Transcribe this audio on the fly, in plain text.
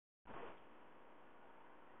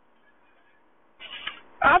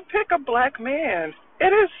I pick a black man. It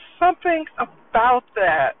is something about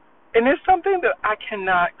that. And it's something that I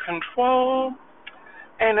cannot control.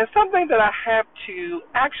 And it's something that I have to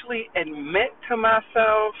actually admit to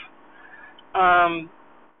myself. Um,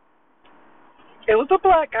 it was a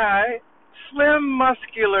black guy, slim,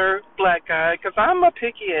 muscular black guy, because I'm a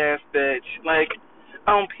picky ass bitch. Like,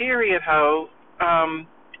 on period, hoe. Um,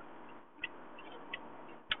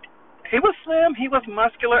 he was slim, he was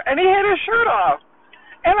muscular, and he had his shirt off.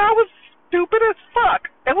 And I was stupid as fuck.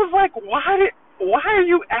 It was like, why are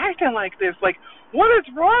you acting like this? Like, what is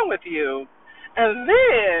wrong with you? And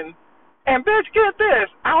then, and bitch, get this.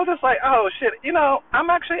 I was just like, oh shit, I'm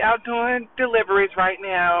actually out doing deliveries right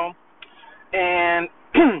now. And,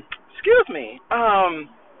 excuse me,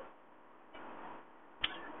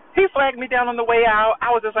 he flagged me down on the way out.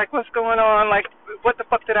 I was just like, what's going on? Like, what the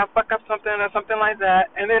fuck, did I fuck up something or something like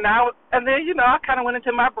that? And then I kind of went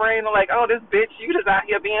into my brain like, oh, this bitch, you just out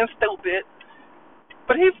here being stupid.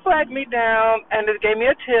 But he flagged me down and just gave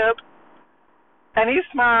me a tip. And he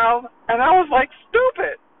smiled. And I was like,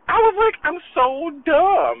 stupid. I was like, I'm so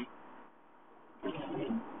dumb.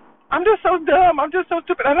 I'm just so dumb. I'm just so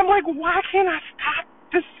stupid. And I'm like, why can't I stop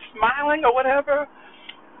just smiling or whatever?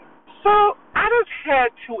 So I just had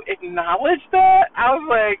to acknowledge that. I was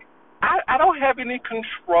like, I don't have any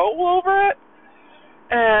control over it.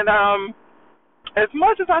 And as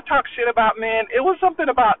much as I talk shit about men, it was something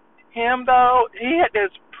about him, though. He had this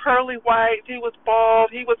pearly white. He was bald.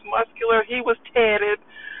 He was muscular. He was tatted.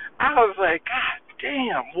 I was like, God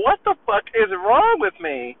damn, what the fuck is wrong with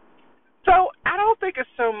me? So I don't think it's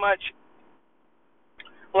so much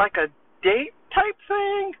like a date type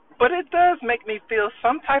thing, but it does make me feel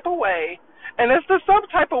some type of way, and it's the some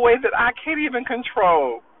type of way that I can't even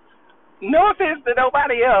control. No offense to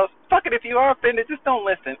nobody else. Fuck it, if you are offended, just don't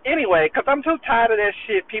listen. Anyway, because I'm too tired of that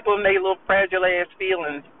shit, people and their little fragile ass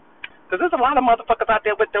feelings. Because there's a lot of motherfuckers out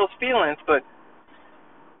there with those feelings, but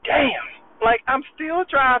damn. Like, I'm still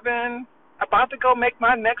driving, about to go make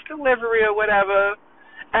my next delivery or whatever,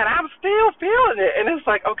 and I'm still feeling it. And it's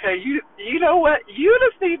like, okay, you know what? You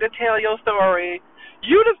just need to tell your story.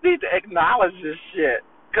 You just need to acknowledge this shit.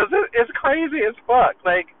 Because it's crazy as fuck.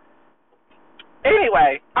 Like,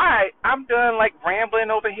 anyway, all right, I'm done, like, rambling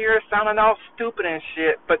over here, sounding all stupid and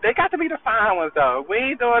shit. But they got to be the fine ones, though.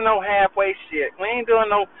 We ain't doing no halfway shit. We ain't doing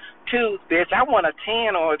no twos, bitch. I want a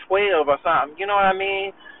 10 or a 12 or something. You know what I mean?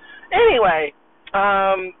 Anyway,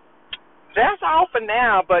 that's all for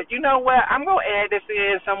now, but you know what? I'm going to add this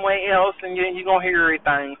in somewhere else, and you're going to hear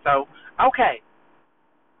everything. So, okay.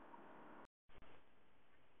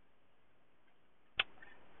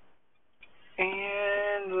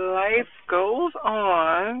 And life goes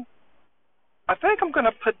on. I think I'm going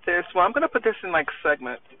to put this, I'm going to put this in, like,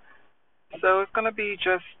 segments. So it's going to be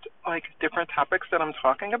just, like, different topics that I'm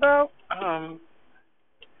talking about.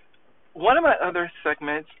 One of my other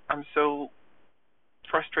segments, I'm so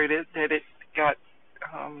frustrated that it got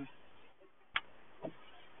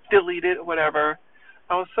deleted or whatever.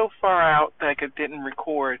 I was so far out that I didn't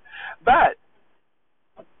record. But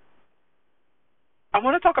I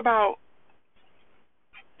want to talk about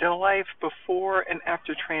the life before and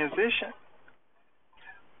after transition.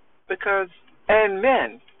 And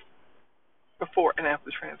men before and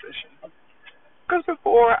after transition. Because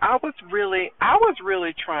before I was really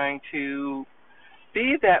trying to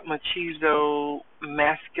be that machizo,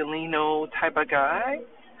 masculino type of guy.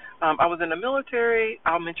 I was in the military.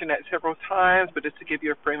 I'll mention that several times, but just to give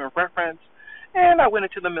you a frame of reference. And I went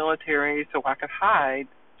into the military so I could hide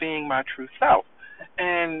being my true self.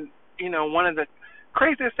 And, one of the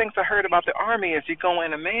craziest things I heard about the Army is you go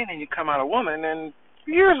in a man and you come out a woman, and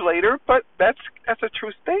years later, but that's a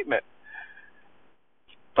true statement.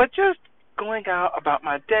 But just going out about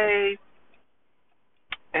my day,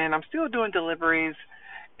 and I'm still doing deliveries,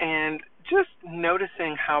 and just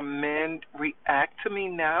noticing how men react to me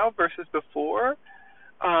now versus before.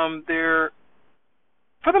 They're,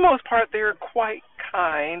 for the most part, they're quite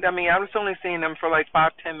kind. I mean, I was only seeing them for like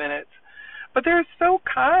 5-10 minutes, but they're so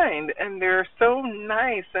kind and they're so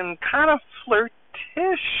nice and kind of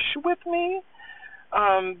flirtish with me.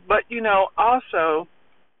 But also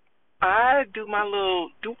I do my little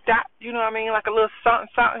doop-dap, you know what I mean, like a little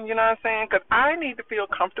something, you know what I'm saying? Because I need to feel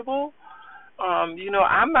comfortable.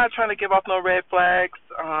 I'm not trying to give off no red flags.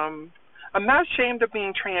 I'm not ashamed of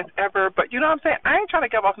being trans ever, but you know what I'm saying? I ain't trying to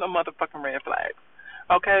give off no motherfucking red flags.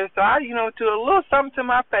 Okay, so I, do a little something to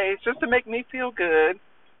my face just to make me feel good.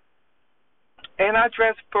 And I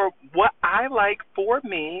dress for what I like for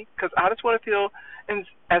me because I just want to feel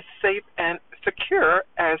as safe and secure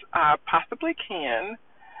as I possibly can.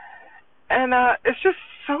 And it's just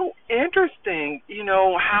so interesting,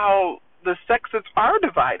 how the sexes are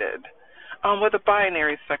divided, what the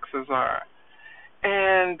binary sexes are.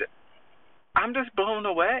 And I'm just blown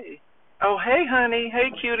away. Oh, hey, honey.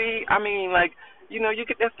 Hey, cutie. I mean, like, you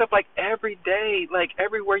get that stuff like every day, like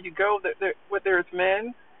everywhere you go, where there's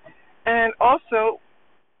men. And also,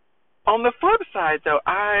 on the flip side, though,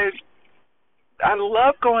 I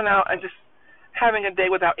love going out and just having a day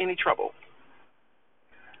without any trouble.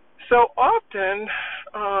 So often,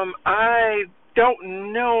 I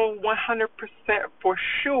don't know 100% for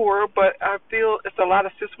sure, but I feel it's a lot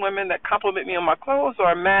of cis women that compliment me on my clothes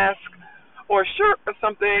or a mask or a shirt or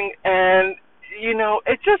something, and,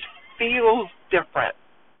 it just feels different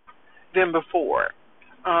than before.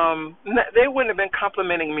 They wouldn't have been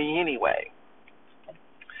complimenting me anyway.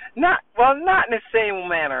 Not in the same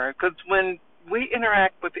manner, because when we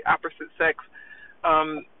interact with the opposite sex,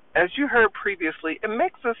 as you heard previously, it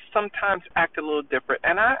makes us sometimes act a little different,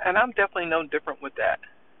 and I'm definitely no different with that.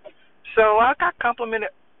 So I got complimented,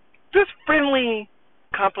 just friendly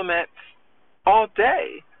compliments all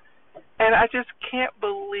day, and I just can't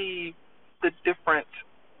believe the difference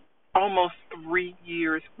almost 3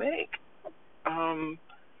 years make.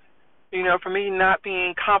 For me not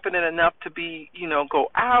being confident enough to be, go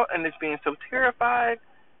out and just being so terrified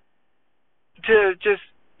to just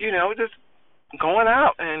going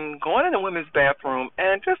out and going in the women's bathroom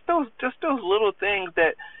and just those little things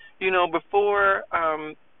that, before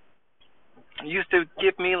used to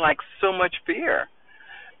give me like so much fear.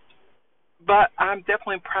 But I'm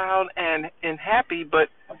definitely proud and happy, but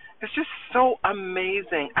it's just so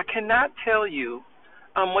amazing. I cannot tell you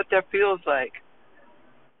what that feels like.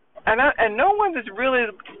 And no one is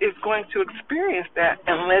going to experience that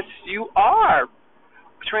unless you are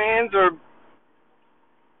trans or,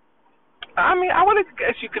 I mean, I would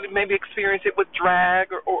guess you could maybe experience it with drag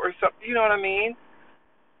or something, you know what I mean?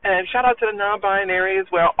 And shout out to the non-binary as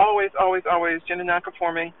well, always, gender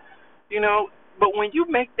non-conforming, but when you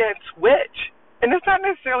make that switch, and it's not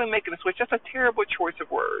necessarily making a switch, that's a terrible choice of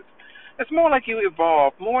words. It's more like you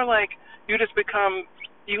evolve, more like you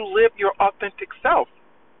live your authentic self.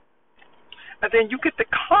 And then you get the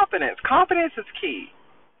confidence. Confidence is key.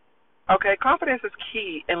 Okay, confidence is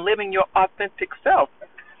key in living your authentic self.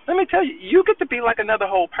 Let me tell you, you get to be like another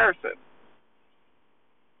whole person.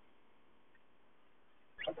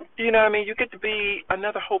 You know what I mean? You get to be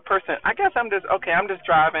another whole person. I guess I'm just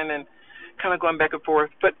driving and kind of going back and forth,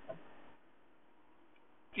 but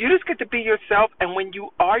you just get to be yourself, and when you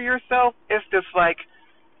are yourself, it's just like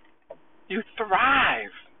you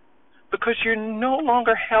thrive because you're no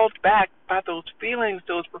longer held back by those feelings,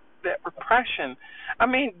 that repression. I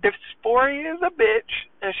mean, dysphoria is a bitch,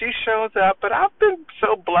 and she shows up, but I've been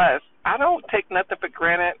so blessed. I don't take nothing for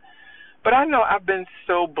granted, but I know I've been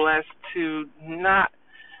so blessed to not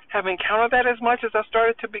have encountered that as much as I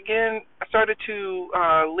started to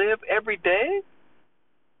live every day.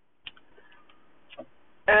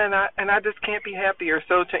 And I just can't be happier.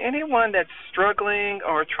 So to anyone that's struggling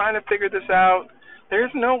or trying to figure this out,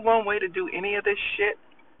 there's no one way to do any of this shit.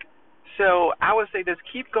 So I would say just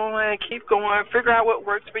keep going, figure out what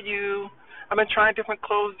works for you. I've been trying different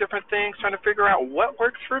clothes, different things, trying to figure out what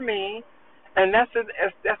works for me. And that's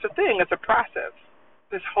the thing. It's a process.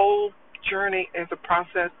 This whole journey is a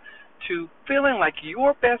process to feeling like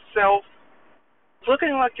your best self,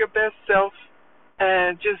 looking like your best self,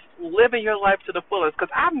 and just living your life to the fullest. Because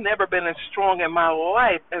I've never been as strong in my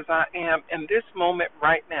life as I am in this moment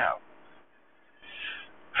right now.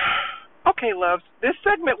 Okay, loves, this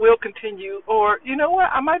segment will continue, or you know what?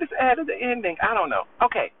 I might just add at the ending. I don't know.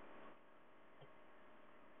 Okay.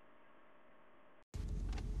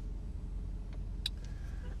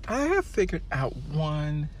 I have figured out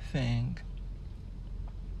one thing.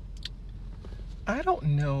 I don't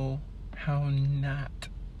know how not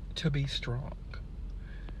to be strong.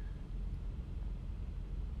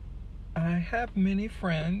 I have many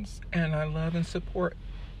friends, and I love and support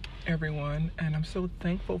everyone, and I'm so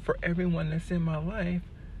thankful for everyone that's in my life.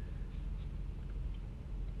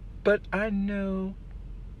 But I know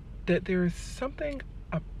that there is something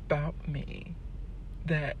about me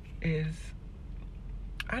that is,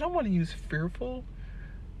 I don't want to use fearful,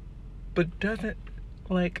 but doesn't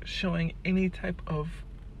like showing any type of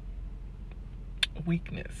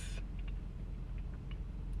weakness,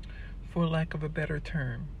 for lack of a better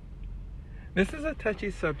term. This is a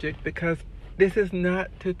touchy subject because this is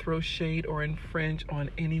not to throw shade or infringe on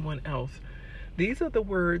anyone else. These are the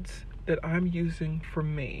words that I'm using for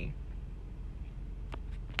me.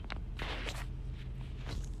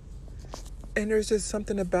 And there's just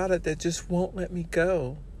something about it that just won't let me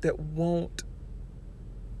go, that won't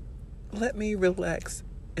let me relax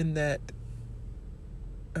in that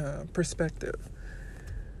perspective.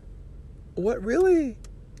 What really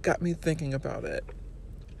got me thinking about it,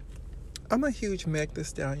 I'm a huge Meg Thee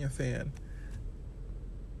Stallion fan.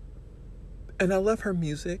 And I love her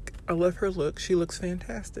music. I love her look. She looks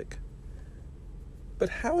fantastic. But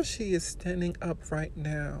how she is standing up right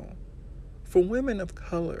now for women of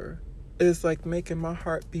color is like making my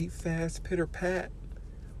heart beat fast, pitter-pat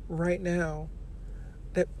right now.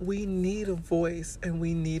 That we need a voice and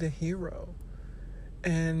we need a hero.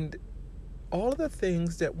 And all of the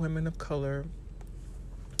things that women of color,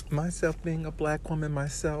 myself being a black woman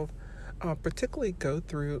myself, particularly go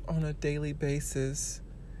through on a daily basis,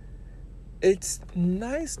 it's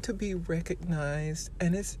nice to be recognized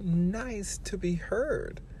and it's nice to be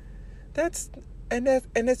heard. And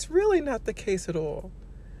it's really not the case at all.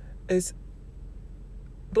 It's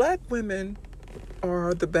black women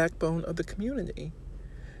are the backbone of the community.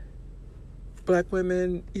 Black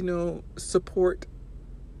women, support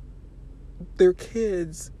their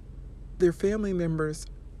kids, their family members,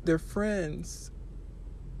 their friends,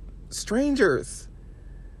 strangers.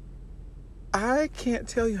 I can't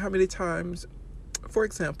tell you how many times, for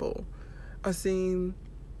example, I've seen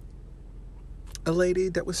a lady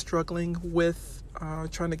that was struggling with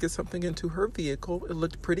trying to get something into her vehicle. It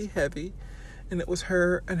looked pretty heavy, and it was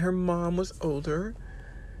her, and her mom was older.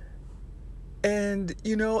 And,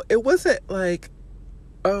 it wasn't like,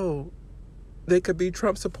 oh, they could be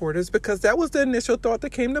Trump supporters, because that was the initial thought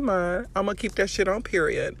that came to mind. I'm going to keep that shit on,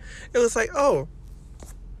 period. It was like, oh,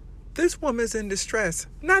 this woman's in distress.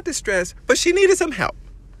 Not distress, but she needed some help.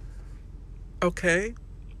 Okay?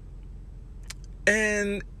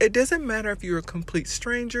 And it doesn't matter if you're a complete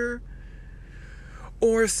stranger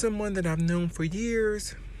or someone that I've known for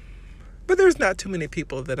years. But there's not too many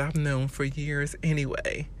people that I've known for years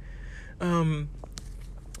anyway.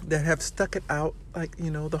 That have stuck it out like,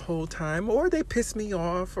 the whole time, or they piss me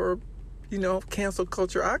off, or, cancel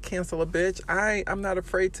culture. I cancel a bitch. I'm not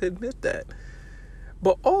afraid to admit that.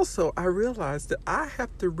 But also I realize that I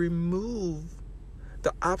have to remove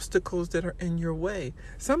the obstacles that are in your way.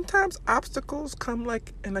 Sometimes obstacles come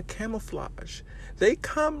like in a camouflage. They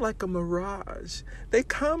come like a mirage. They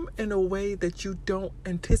come in a way that you don't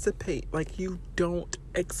anticipate, like you don't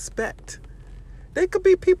expect. They could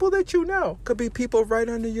be people that you know, could be people right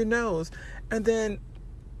under your nose. And then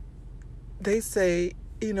they say,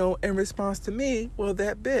 in response to me, well,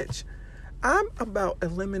 that bitch. I'm about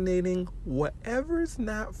eliminating whatever's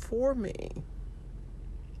not for me.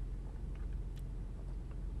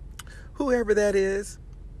 Whoever that is,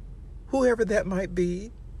 whoever that might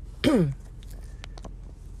be.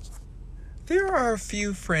 There are a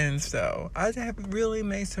few friends, though. I have really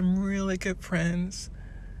made some really good friends.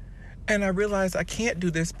 And I realize I can't do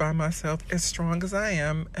this by myself, as strong as I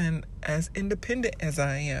am and as independent as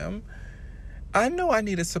I am. I know I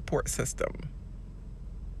need a support system.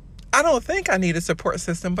 I don't think I need a support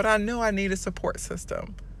system, but I know I need a support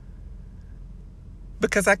system.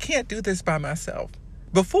 Because I can't do this by myself.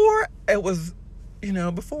 Before it was,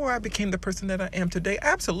 before I became the person that I am today,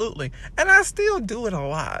 absolutely. And I still do it a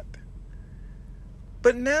lot.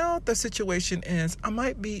 But now the situation is I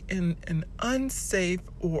might be in an unsafe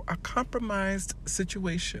or a compromised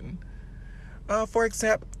situation. For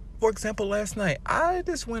example, last night, I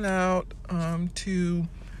just went out to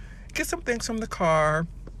get some things from the car.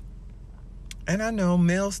 And I know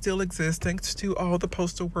mail still exists thanks to all the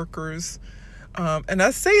postal workers. And I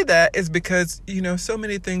say that is because, so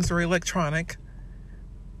many things are electronic,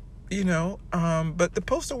 but the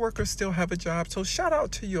postal workers still have a job. So shout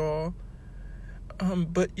out to y'all.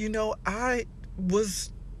 But, I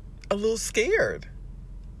was a little scared.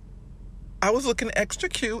 I was looking extra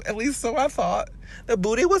cute, at least so I thought. The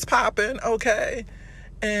booty was popping, okay?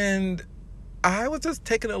 And I was just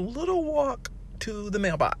taking a little walk to the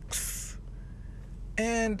mailbox.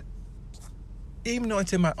 And even though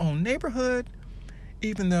it's in my own neighborhood,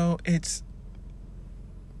 even though it's,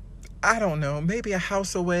 I don't know, maybe a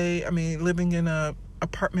house away, living in a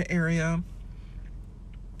apartment area,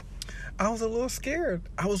 I was a little scared.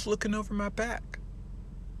 I was looking over my back.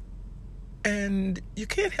 And you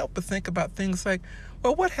can't help but think about things like,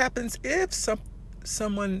 well, what happens if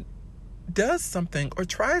someone does something or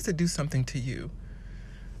tries to do something to you?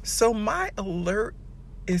 So my alert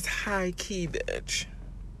is high key, bitch.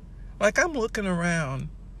 Like, I'm looking around.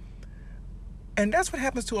 And that's what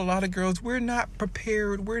happens to a lot of girls. We're not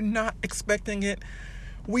prepared. We're not expecting it.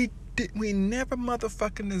 We never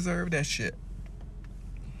motherfucking deserve that shit.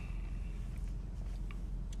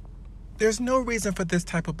 There's no reason for this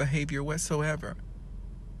type of behavior whatsoever.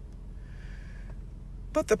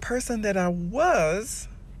 But the person that I was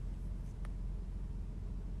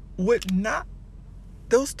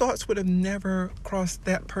those thoughts would have never crossed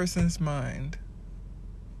that person's mind.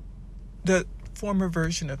 The former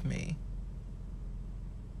version of me.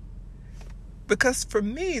 Because for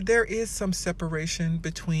me, there is some separation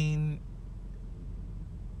between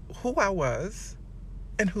who I was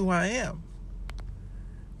and who I am.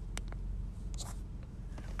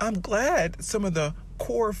 I'm glad some of the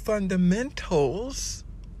core fundamentals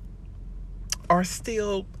are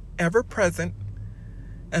still ever present,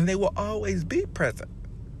 and they will always be present.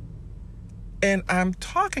 And I'm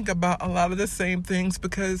talking about a lot of the same things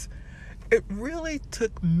because it really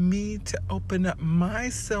took me to open up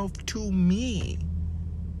myself to me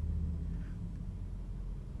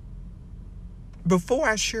before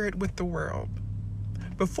I share it with the world,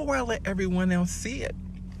 before I let everyone else see it.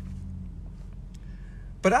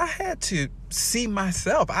 But I had to see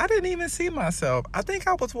myself. I didn't even see myself. I think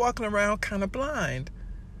I was walking around kind of blind.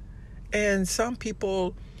 And some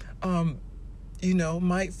people,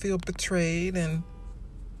 might feel betrayed. And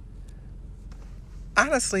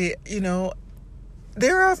honestly,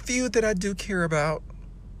 there are a few that I do care about.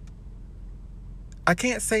 I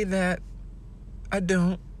can't say that I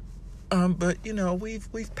don't. But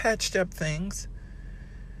we've patched up things.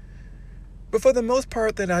 But for the most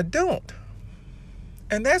part that I don't.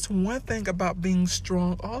 And that's one thing about being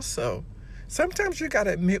strong also. Sometimes you got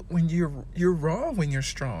to admit when you're wrong when you're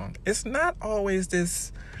strong. It's not always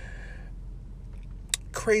this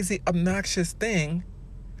crazy, obnoxious thing.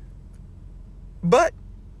 But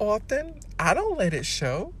often, I don't let it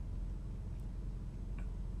show.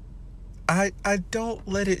 I don't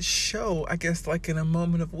let it show, I guess, like in a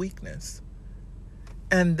moment of weakness.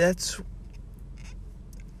 And that's,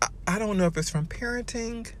 I don't know if it's from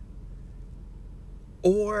parenting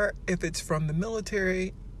or if it's from the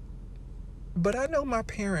military, but I know my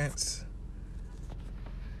parents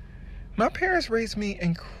raised me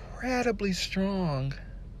incredibly strong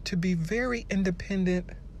to be very independent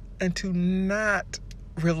and to not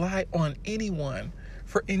rely on anyone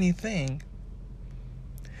for anything.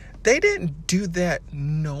 They didn't do that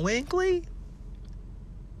knowingly,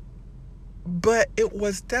 but it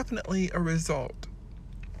was definitely a result.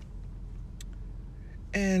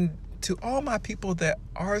 And to all my people that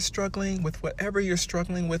are struggling with whatever you're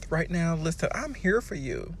struggling with right now, listen, I'm here for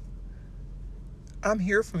you. I'm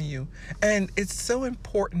here for you. And it's so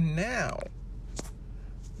important now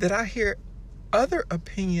that I hear other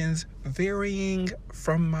opinions varying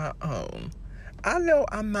from my own. I know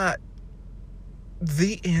I'm not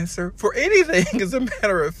the answer for anything, as a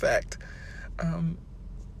matter of fact.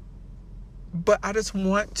 But I just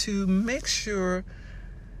want to make sure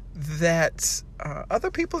that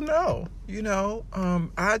other people know,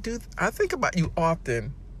 I think about you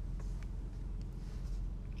often.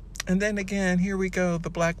 And then again, here we go,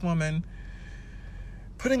 the black woman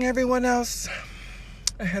putting everyone else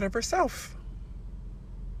ahead of herself.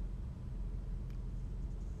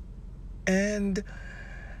 And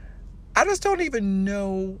I just don't even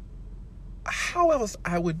know how else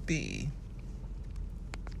I would be.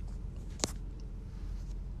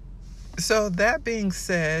 So that being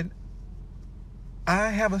said, I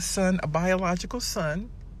have a son, a biological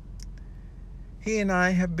son. He and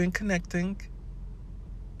I have been connecting,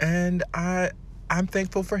 and I'm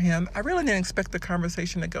thankful for him. I really didn't expect the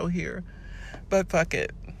conversation to go here, but fuck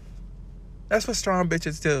it. That's what strong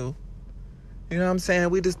bitches do. You know what I'm saying?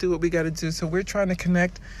 We just do what we got to do. So we're trying to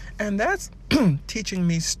connect, and that's teaching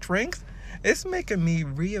me strength. It's making me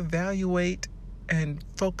reevaluate and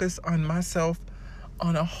focus on myself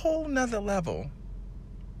on a whole nother level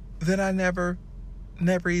that I never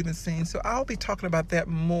even seen. So I'll be talking about that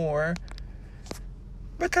more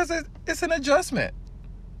because it's an adjustment.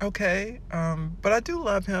 Okay. But I do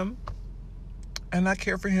love him and I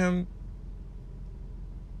care for him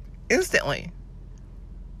instantly.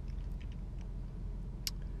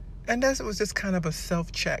 And it was just kind of a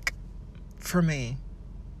self-check for me.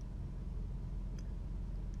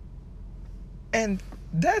 And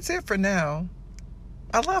that's it for now.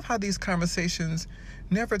 I love how these conversations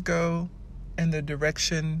never go in the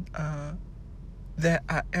direction that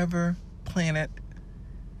I ever plan it.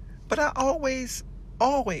 But I always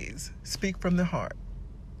speak from the heart.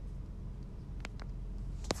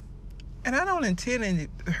 And I don't intend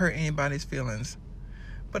to hurt anybody's feelings.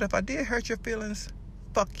 But if I did hurt your feelings,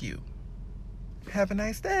 fuck you. Have a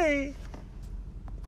nice day.